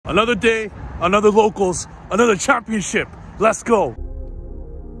Another day, another locals, another championship. Let's go.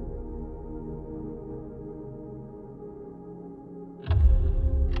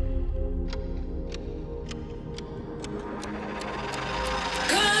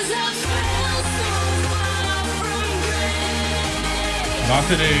 Not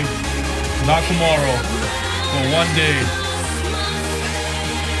today, not tomorrow, but one day.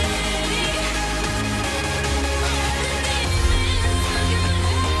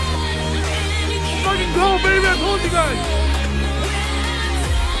 Fucking go, baby! I told you guys!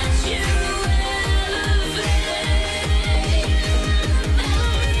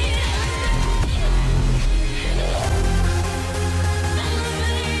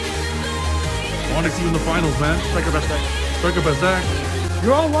 I want to see you in the finals, man. Strike your best deck. Strike your best deck.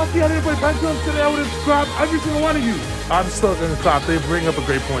 You're all lucky I didn't play Pendulum today. I would have scrapped every single one of you. I'm still gonna clap. They bring up a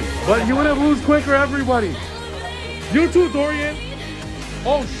great point. But you wouldn't lose quicker, everybody. You too, Dorian.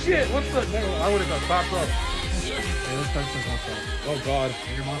 Oh shit, what's the... I would have got clapped up. Oh god.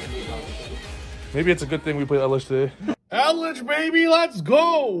 Maybe it's a good thing we played Ellich today. Ellich, baby, let's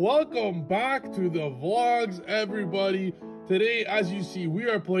go. Welcome back to the vlogs, everybody. Today, as you see, we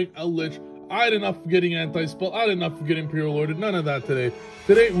are playing Ellich. I had enough of getting anti-spell. I had enough of getting Imperial Lorded. None of that today.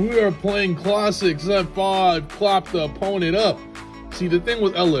 Today, we are playing Classic Z5. Clap the opponent up. See, the thing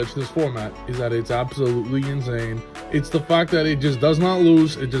with Ellich, this format, is that it's absolutely insane. It's the fact that it just does not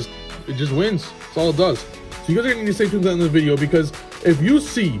lose. It just wins. That's all it does. So you guys are going to need to stay tuned to the end of the video, because if you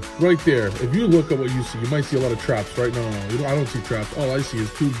see right there, if you look at what you see, you might see a lot of traps, right? No, I don't see traps. All I see is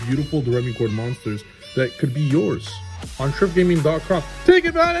two beautiful Doremi Cord monsters that could be yours on trifgaming.com. Take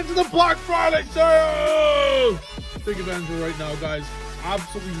advantage of the Black Friday sales! Take advantage of it right now, guys.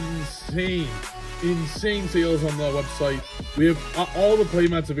 Absolutely insane sales on the website. We have all the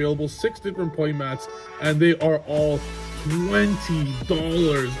playmats available, 6 different playmats, and they are all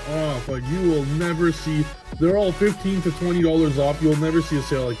 $20 off. Like, you will never see, they're all $15 to $20 off. You'll never see a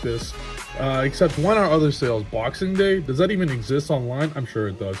sale like this, except one of our other sales, Boxing Day. Does that even exist online? I'm sure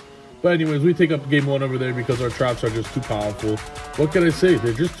it does. But anyways, we take up game 1 over there because our traps are just too powerful. What can I say?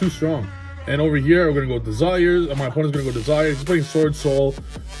 They're just too strong. And over here, we're going to go Desires. My opponent's going to go Desires. He's playing Sword Soul.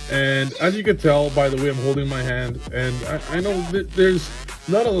 And as you can tell by the way I'm holding my hand, and I know that there's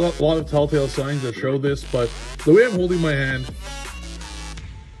not a lot of telltale signs that show this, but the way I'm holding my hand,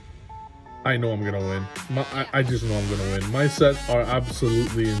 I know I'm going to win. I just know I'm going to win. My sets are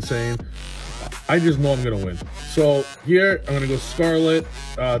absolutely insane. I just know I'm going to win. So here, I'm going to go Scarlet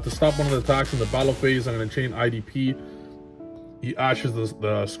to stop one of the attacks in the battle phase. I'm going to chain IDP. He ashes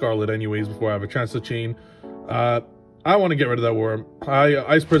the Scarlet anyways before I have a chance to chain. I want to get rid of that worm.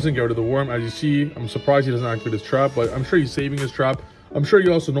 Ice Prison, get rid of the worm. As you see, I'm surprised he doesn't activate his trap, but I'm sure he's saving his trap. I'm sure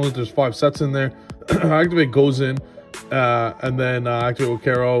you also know that there's 5 sets in there. Activate goes in, and then activate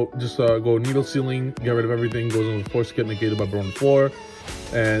Okero. Just go Needle Sealing, get rid of everything. Goes in with Force, get negated by Burn Floor.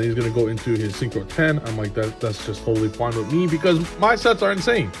 And he's going to go into his Synchro 10. I'm like, that's just totally fine with me because my sets are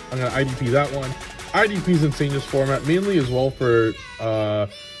insane. I'm going to IDP that one. IDP is insane this format, mainly as well for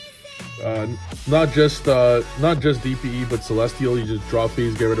not just DPE, but Celestial. You just draw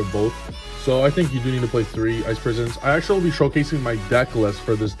phase, get rid of both. So I think you do need to play 3 Ice Prisons. I actually will be showcasing my deck list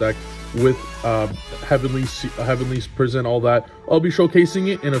for this deck with Heavenly Prison, all that. I'll be showcasing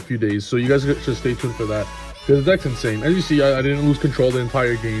it in a few days, so you guys should stay tuned for that. Because the deck's insane. As you see, I didn't lose control the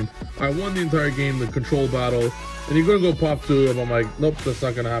entire game. I won the entire game, the control battle. And you're going to go pop 2, and I'm like, nope, that's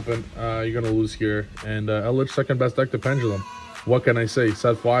not going to happen. You're going to lose here. And Ellich second best deck to Pendulum. What can I say?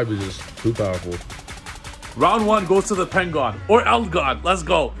 Set 5 is just too powerful. Round 1 goes to the Pen God, or Eld God. Let's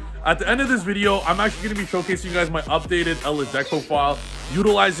go. At the end of this video, I'm actually going to be showcasing you guys my updated Ellich deck profile,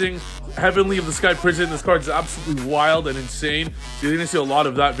 utilizing Heavenly of the Sky Prison. This card is absolutely wild and insane. So you're going to see a lot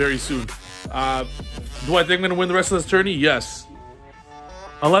of that very soon. Do I think I'm going to win the rest of this tourney? Yes.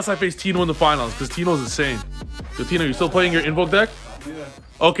 Unless I face Tino in the finals, because Tino's insane. So Tino, you still playing your Invoke deck? Yeah.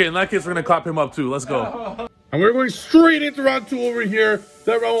 Okay, in that case, we're going to clap him up too. Let's go. And we're going straight into round 2 over here.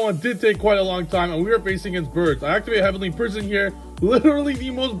 That round 1 did take quite a long time, and we are facing against Birds. I activate Heavenly Prison here. Literally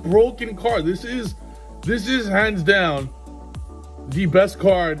the most broken card. This is hands down the best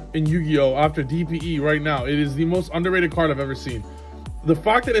card in Yu-Gi-Oh! After DPE right now. It is the most underrated card I've ever seen. The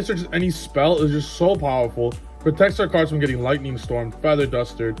fact that it searches any spell is just so powerful. Protects our cards from getting Lightning Stormed, Feather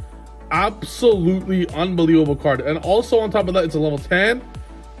Dusted. Absolutely unbelievable card. And also on top of that, it's a level 10.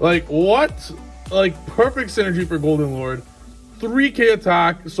 Like, what? Like, perfect synergy for Golden Lord. 3k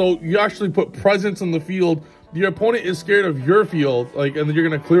attack, so you actually put presence in the field. Your opponent is scared of your field, like, and then you're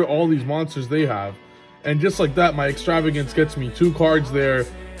going to clear all these monsters they have. And just like that, my Extravagance gets me 2 cards there.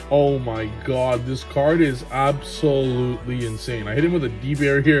 Oh my god, this card is absolutely insane. I hit him with a D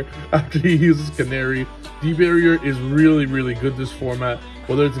barrier after he uses Canary. D barrier is really, really good this format,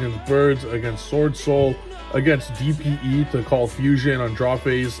 whether it's against birds, against Sword Soul, against DPE to call fusion on draw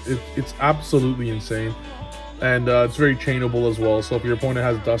phase. It's absolutely insane. And it's very chainable as well. So if your opponent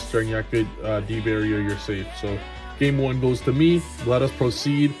has Duster and you activate D barrier, you're safe. So game 1 goes to me. Let us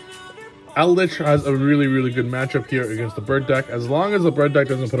proceed. Eldritch has a really, really good matchup here against the bird deck. As long as the bird deck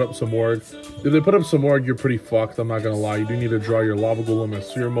doesn't put up some Morg. If they put up some Morg, you're pretty fucked. I'm not going to lie. You do need to draw your Lava Golem as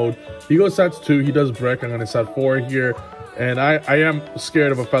sphere mode. He goes sets 2. He does brick. I'm going to set 4 here. And I am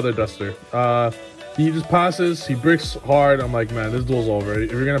scared of a Feather Duster. He just passes. He bricks hard. I'm like, man, this duel's over.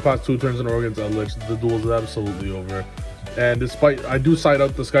 If you're going to pass 2 turns in a row against Eldritch, the duel is absolutely over. And despite I do side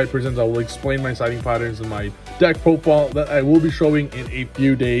out the Sky Prisons, I will explain my siding patterns in my deck profile that I will be showing in a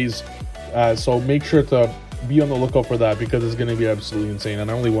few days. So make sure to be on the lookout for that because it's going to be absolutely insane. And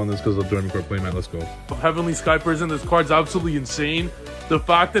I only won this because of Dormy Court Playmat. Let's go. Heavenly Sky Prison, this card's absolutely insane. The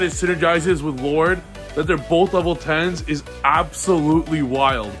fact that it synergizes with Lord, that they're both level 10s is absolutely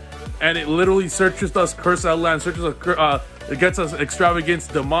wild. And it literally searches us Curse Outland, searches us, it gets us Extravagance,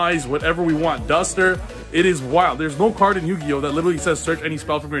 Demise, whatever we want. Duster, it is wild. There's no card in Yu-Gi-Oh! That literally says search any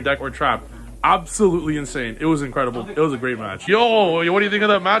spell from your deck or trap. Absolutely insane. It was incredible. It was a great match. Yo, what do you think of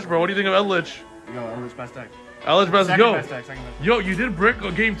that match, bro? What do you think of Eldritch? Yo, Eldritch best deck. Eldritch best, Second yo. best deck, second best deck. Yo, you did brick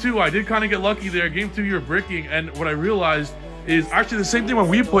game 2. I did kind of get lucky there. Game 2, you were bricking, and what I realized is actually the same thing when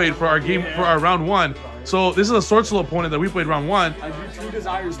we played for our game for our round 1. So this is a Sword Soul opponent that we played round 1. I drew 2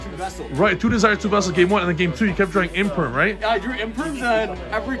 Desires, 2 Vessels. Right, 2 Desires, 2 Vessels game 1, and then game 2 you kept drawing Imperm, right? Yeah, I drew Imperms and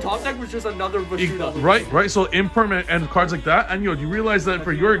every top deck was just another Bushuda. Right. So Imperm and cards like that, and yo, you realize that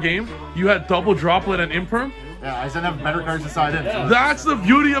for your game you had double Droplet and Imperm. Yeah, I said have better cards to side in. So. That's the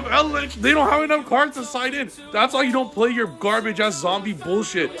beauty of Eldritch. They don't have enough cards to side in. That's why you don't play your garbage ass zombie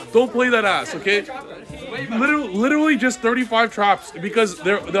bullshit. Don't play that ass, okay? Literally just 35 traps because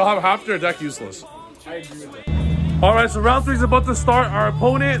they'll have half their deck useless. I agree with that. All right, so round 3 is about to start. Our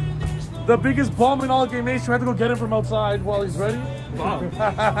opponent, the biggest bomb in all Game Nation. We have to go get him from outside while he's ready. Wow.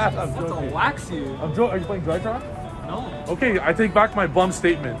 I'm joking. To wax you. Are you playing Drytron? No. Okay, I take back my bum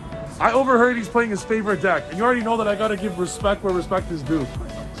statement. I overheard he's playing his favorite deck, and you already know that I gotta give respect where respect is due.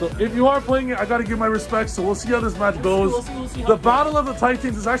 So if you are playing it, I gotta give my respect. So we'll see how this match goes. We'll see The Battle of the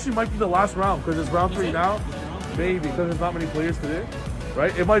Titans, this actually might be the last round because it's round 3 now. Maybe because there's not many players today,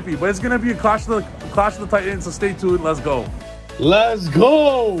 right? It might be, but it's gonna be a clash of the Titans. So stay tuned. Let's go. Let's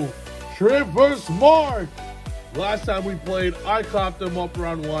go! Trif versus Mark. Last time we played, I clapped him up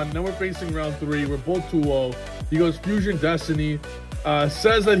round 1. Now we're facing round 3. We're both 2-0. He goes Fusion Destiny.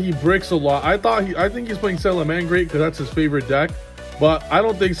 Says that he bricks a lot. I think he's playing Salamangreat because that's his favorite deck. But I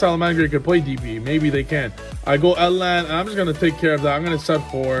don't think Salamangreat can play DP. Maybe they can. I go Elan, and I'm just going to take care of that. I'm going to set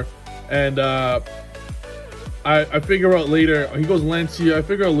 4. And I figure out later. He goes Lancia. I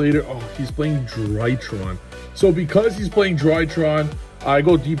figure out later. Oh, he's playing Drytron. So because he's playing Drytron, I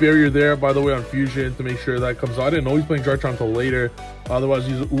go Deep Barrier there, by the way, on Fusion to make sure that comes out. I didn't know he's playing Drytron until later. Otherwise,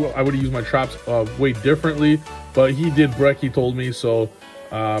 I would have used my traps way differently. But he did Breck, he told me. So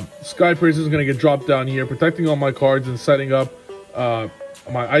Sky Prison is going to get dropped down here, protecting all my cards and setting up my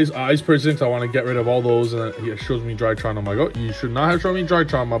Ice Prison. I want to get rid of all those. And he shows me Drytron. I'm like, oh, you should not have shown me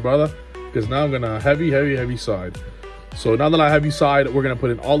Drytron, my brother. Because now I'm going to heavy side. So now that I heavy side, we're going to put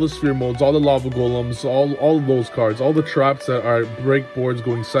in all the sphere modes, all the lava golems, all of those cards, all the traps that are break boards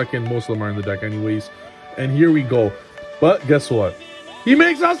going second. Most of them are in the deck anyways. And here we go. But guess what? He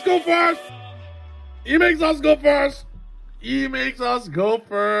makes us go first! He makes us go first! He makes us go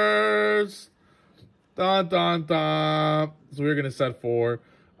first! Dun, dun, dun. So we're going to set 4.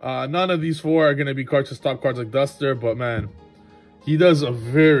 None of these 4 are going to be cards to stop cards like Duster, but man, he does a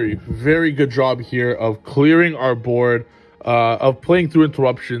very good job here of clearing our board, of playing through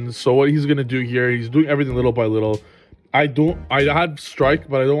interruptions. So what he's going to do here, he's doing everything little by little. I had strike,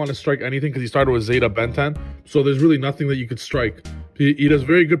 but I don't want to strike anything because he started with Zeta Benten. So there's really nothing that you could strike. He does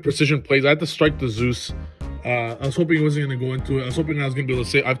very good precision plays. I had to strike the Zeus. I was hoping he wasn't going to go into it. I was hoping I was going to be able to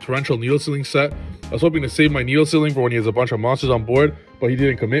save. I have Torrential Needle Sealing set. I was hoping to save my Needle Sealing for when he has a bunch of monsters on board, but he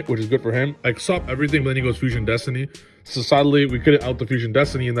didn't commit, which is good for him. I stopped everything, but then he goes Fusion Destiny. So sadly, we couldn't out the Fusion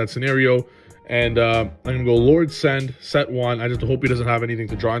Destiny in that scenario. And I'm going to go Lord Send, set 1. I just hope he doesn't have anything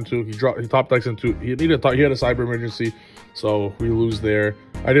to draw into. He top decks into. He had a Cyber Emergency, so we lose there.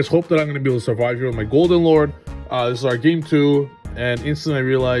 I just hope that I'm going to be able to survive here with my Golden Lord. This is our game 2. And instantly I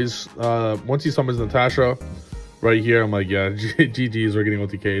realize, once he summons Natasha right here, I'm like, yeah, GG's, we're getting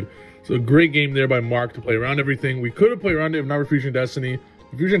OTK'd. So great game there by Mark to play around everything. We could have played around it if not for Fusion Destiny.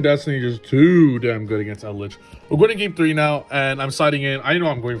 Fusion Destiny is just too damn good against Eldritch. We're going to game 3 now, and I'm siding in. I know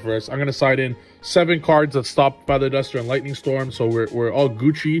I'm going first. I'm going to side in 7 cards that stop Feather Duster and Lightning Storm, so we're all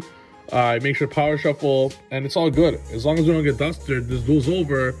Gucci. I make sure Power Shuffle, and it's all good. As long as we don't get Duster, this duel's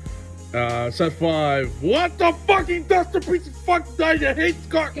over. Set 5. What the fucking Duster piece of fuck died? I hate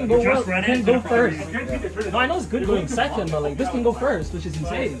Scott. Can go first. No, I know it's good going second, but like this can go first, which is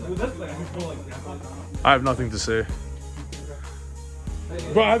insane. I have nothing to say.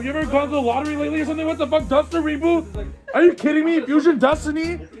 Bro, have you ever gone to the lottery lately or something? What the fuck? Duster reboot? Are you kidding me? Fusion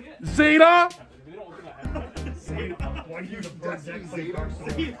Destiny? Zeta?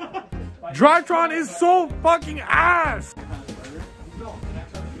 Drytron is so fucking ass!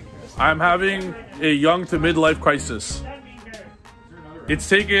 I'm having a young to midlife crisis. It's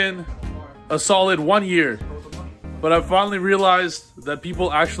taken a solid 1 year, but I've finally realized that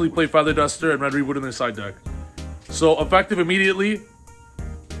people actually play Feather Duster and Red Reboot in their side deck. So, effective immediately,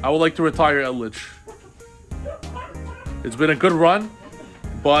 I would like to retire Eldritch. It's been a good run,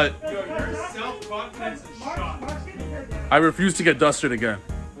 but I refuse to get Dustered again.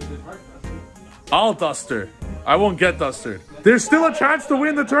 I'll Duster. I won't get Dustered. There's still a chance to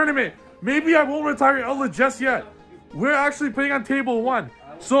win the tournament. Maybe I won't retire Eldritch just yet. We're actually playing on table 1.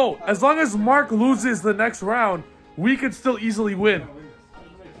 So, as long as Mark loses the next round, we can still easily win.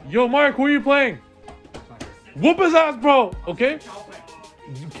 Yo, Mark, who are you playing? Whoop his ass, bro. Okay?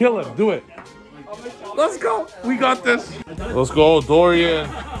 Kill him. Do it. Let's go. We got this. Let's go, Dorian.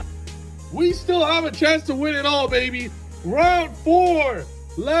 We still have a chance to win it all, baby. Round 4.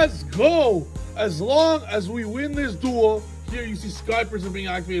 Let's go. As long as we win this duel, here you see Sky Prison being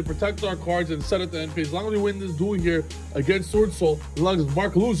activated, protect our cards, and set at the end phase. As long as we win this duel here against Sword Soul, as long as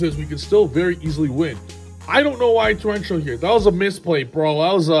Mark loses, we can still very easily win. I don't know why Torrential here. That was a misplay, bro.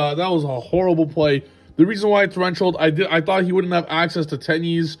 That was a horrible play. The reason why I Torrentialed, I thought he wouldn't have access to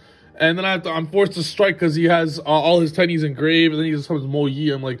Tennies, and then I'm forced to strike because he has all his Tennies engraved, and then he just comes Mo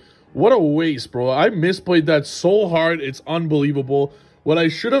Yi. I'm like, what a waste, bro. I misplayed that so hard. It's unbelievable. What I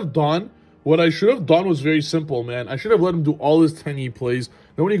should have done was very simple, man. I should have let him do all his 10E plays.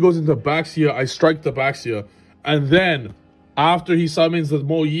 Then when he goes into Baxia, I strike the Baxia. And then, after he summons the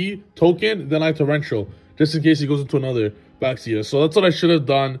Mo Yi token, then I Torrential, just in case he goes into another Baxia. So that's what I should have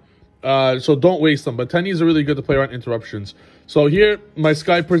done. So don't waste them. But 10Es are really good to play around interruptions. So here, my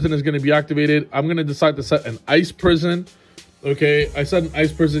Sky Prison is going to be activated. I'm going to decide to set an Ice Prison. Okay, I set an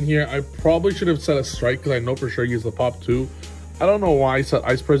Ice Prison here. I probably should have set a Strike because I know for sure he has the pop 2. I don't know why I set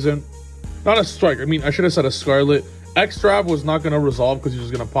Ice Prison. Not a Strike. I mean, I should have set a Scarlet. X-Trap was not going to resolve because he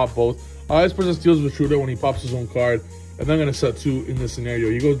was going to pop both. Ice Prison steals with Shooter when he pops his own card. And then I'm going to set 2 in this scenario.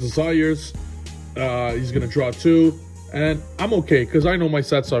 He goes Desires. He's going to draw 2. And I'm okay because I know my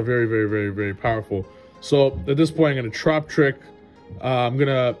sets are very, very, very, very powerful. So at this point, I'm going to Trap Trick. I'm going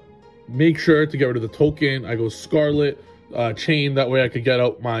to make sure to get rid of the token. I go Scarlet. Chain. That way I could get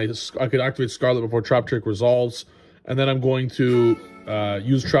out I could activate Scarlet before Trap Trick resolves. And then I'm going to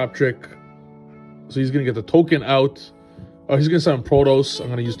use Trap Trick. So he's going to get the token out. Oh, he's going to send Protos. I'm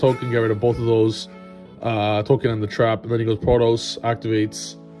going to use token, get rid of both of those. Token and the trap. And then he goes Protos,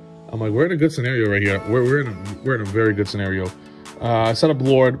 activates. I'm like, we're in a good scenario right here. We're in a very good scenario. I set up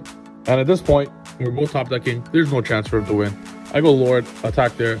Lord. And at this point, we're both top decking. There's no chance for him to win. I go Lord,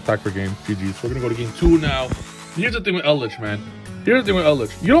 attack there, attack for game. GG. So we're going to go to game 2 now. Here's the thing with Eldritch, man. Here's the thing with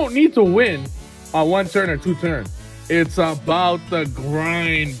Eldritch. You don't need to win on 1 turn or 2 turns. It's about the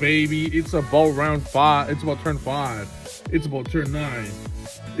grind, baby. It's about round 5. It's about turn 5. It's about turn 9.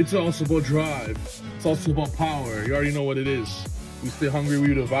 It's also about drive. It's also about power. You already know what it is. We stay hungry,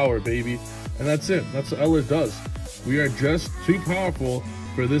 we devour, baby. And that's it. That's what Eldritch does. We are just too powerful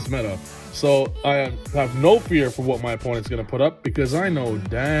for this meta. So I have no fear for what my opponent's going to put up because I know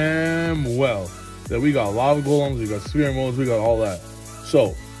damn well that we got Lava Golems, we got Sphere Modes, we got all that.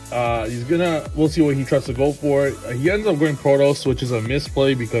 So we'll see what he tries to go for. He ends up going Protos, which is a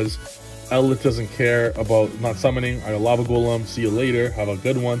misplay because Eldritch doesn't care about not summoning. I got Lava Golem, see you later, have a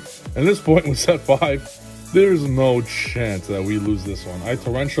good one. At this point, with set 5, there's no chance that we lose this one. I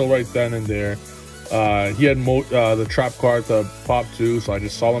Torrential right then and there. He had the trap card to pop 2, so I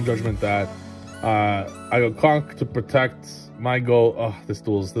just Solemn Judgment that. I got Conk to protect my goal. Oh, this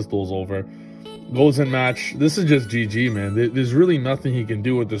duel's over. Goes in match. This is just GG, man. There's really nothing he can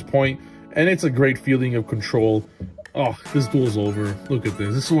do at this point, and it's a great feeling of control. Oh, this duel's over. Look at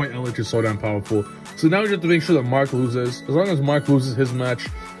this. This is why Eldritch is so damn powerful. So now we have to make sure that Mark loses. As long as Mark loses his match,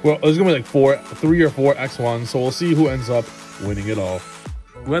 well, there's gonna be like 3 or 4 X1. So we'll see who ends up winning it all.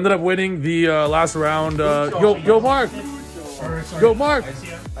 We ended up winning the last round. Yo, Mark. Yo, Mark.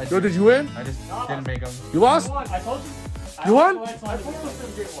 Yo, did you win? I just didn't make them. You lost? I told you. You won?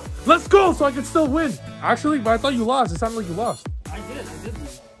 Let's go, so I can still win. Actually, but I thought you lost. It sounded like you lost. I did.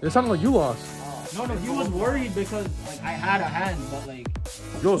 It sounded like you lost. No, he was worried because like I had a hand, but like.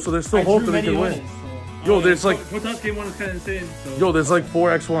 Yo, so there's still hope that they can win. Yo, there's like. game one is kind of insane. So. Yo, there's like 4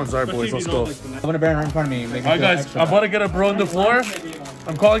 X1s. All right, boys, let's go. I'm gonna bear right in front of me. All right, guys, I'm about to get a bro on the floor.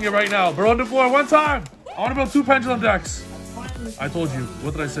 I'm calling it right now. Bro on the floor, one time. I want to build 2 pendulum decks. I told you.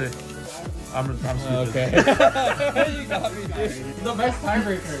 What did I say? I'm stupid. Okay. You got me, dude. The best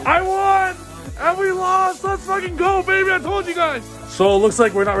tiebreaker. I won! And we lost! Let's fucking go, baby! I told you guys! So it looks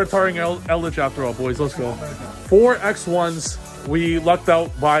like we're not retiring Eldritch after all, boys. Let's go. 4 X1s. We lucked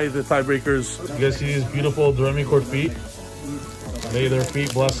out by the tiebreakers. You guys see these beautiful Doremi Court feet? May their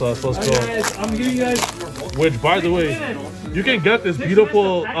feet bless us. Let's go. Guys, I'm giving you guys. Which, by the way, you can get this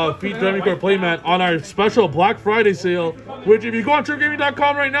beautiful feet Doremi Court playmat on our special Black Friday sale. Which, if you go on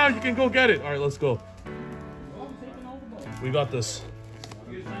trifgaming.com right now, you can go get it. All right, let's go. We got this.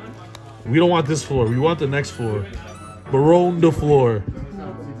 We don't want this floor. We want the next floor. Barone the floor.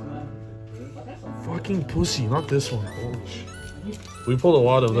 Fucking pussy, not this one. Holy shit. We pulled a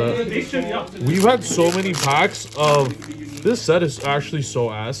lot of that. We've had so many packs of... This set is actually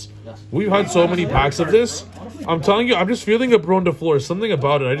so ass. We've had so many packs of this. I'm telling you, I'm just feeling a Barone the floor. Something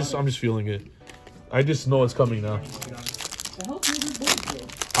about it. I'm just feeling it. I just know it's coming now.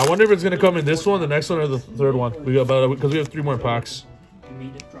 I wonder if it's gonna come in this one, the next one, or the third one. We got because we have 3 more packs.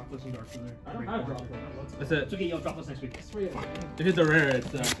 That's it. Okay, you'll drop us next week. If it's a rare,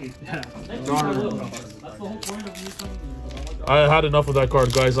 it's yeah. I had enough of that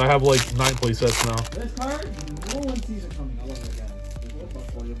card, guys. I have like 9 play sets now. This card, no one sees it coming. I love it again.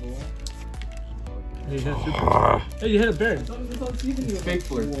 Hey, you hit a bear. It's fake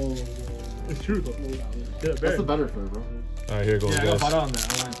flare. It's true though. That's the better flare, bro. Alright, here goes, Yeah, I got guys. bought on that.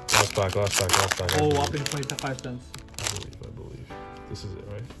 I went. Last pack. Oh, whopping 25 cents. I believe. This is it,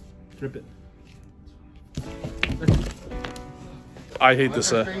 right? Rip it. I hate this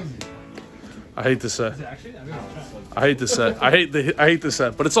set. I hate this set. I hate this set. I hate this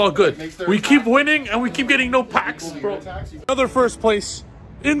set, but it's all good. We keep winning and we keep getting no packs, bro. Another first place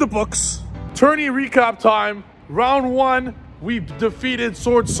in the books. Tourney recap time. Round 1, we defeated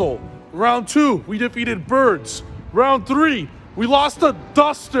Sword Soul. Round 2, we defeated Birds. Round 3, we lost a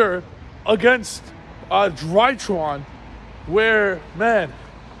Duster against Drytron, where, man,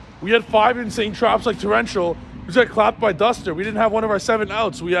 we had 5 insane traps like Torrential. We just got clapped by Duster. We didn't have one of our 7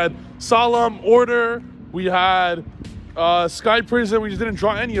 outs. We had Solemn, Order, we had Sky Prison. We just didn't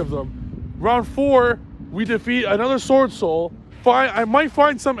draw any of them. Round 4, we defeat another Sword Soul. I might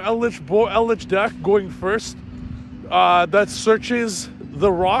find some Eldritch deck going first that searches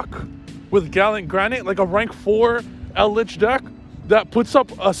the rock with Gallant Granite, like a rank 4 Eldritch deck that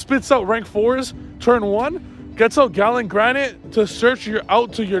spits out rank 4s turn 1, gets out Gallant Granite to search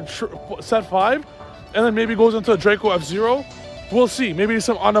out to your set 5, and then maybe goes into a Draco F0. We'll see. Maybe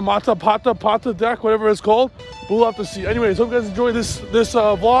some Anamata Pata deck, whatever it's called. We'll have to see. Anyways, hope you guys enjoy this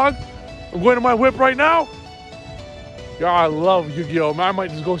vlog. I'm going to my whip right now. Yeah, I love Yu-Gi-Oh! I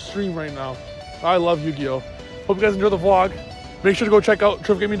might just go stream right now. I love Yu-Gi-Oh! Hope you guys enjoy the vlog. Make sure to go check out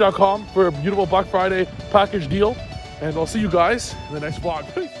trifgaming.com for a beautiful Black Friday package deal. And I'll see you guys in the next vlog.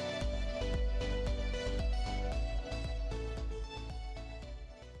 Peace.